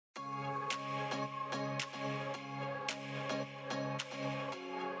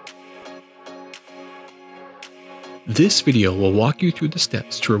This video will walk you through the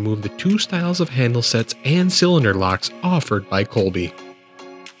steps to remove the two styles of handle sets and cylinder locks offered by Kolbe.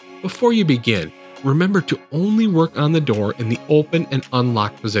 Before you begin, remember to only work on the door in the open and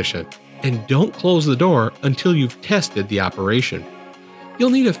unlocked position, and don't close the door until you've tested the operation. You'll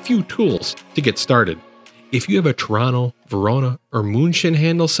need a few tools to get started. If you have a Toronto, Verona, or Moonshine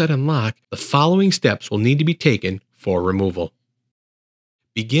handle set and lock, the following steps will need to be taken for removal.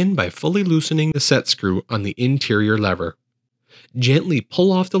 Begin by fully loosening the set screw on the interior lever. Gently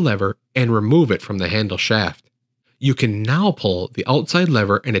pull off the lever and remove it from the handle shaft. You can now pull the outside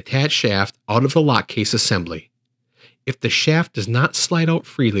lever and attach shaft out of the lock case assembly. If the shaft does not slide out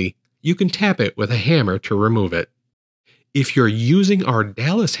freely, you can tap it with a hammer to remove it. If you're using our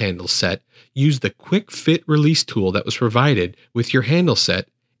Dallas handle set, use the quick fit release tool that was provided with your handle set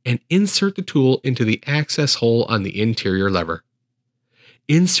and insert the tool into the access hole on the interior lever.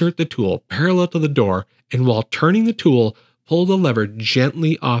 Insert the tool parallel to the door, and while turning the tool, pull the lever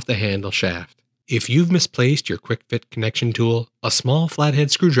gently off the handle shaft. If you've misplaced your quick fit connection tool, a small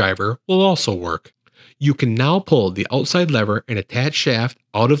flathead screwdriver will also work. You can now pull the outside lever and attach shaft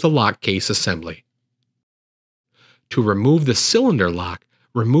out of the lock case assembly. To remove the cylinder lock,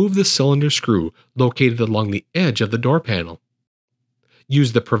 remove the cylinder screw located along the edge of the door panel.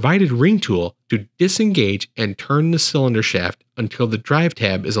 Use the provided ring tool to disengage and turn the cylinder shaft until the drive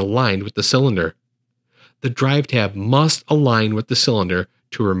tab is aligned with the cylinder. The drive tab must align with the cylinder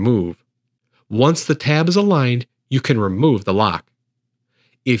to remove. Once the tab is aligned, you can remove the lock.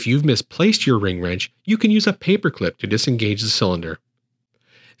 If you've misplaced your ring wrench, you can use a paper clip to disengage the cylinder.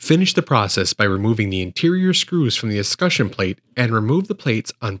 Finish the process by removing the interior screws from the escutcheon plate and remove the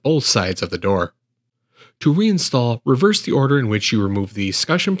plates on both sides of the door. To reinstall, reverse the order in which you remove the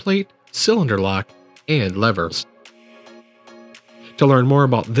escutcheon plate, cylinder lock, and levers. To learn more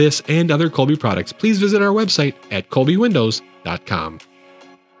about this and other Kolbe products, please visit our website at kolbewindows.com.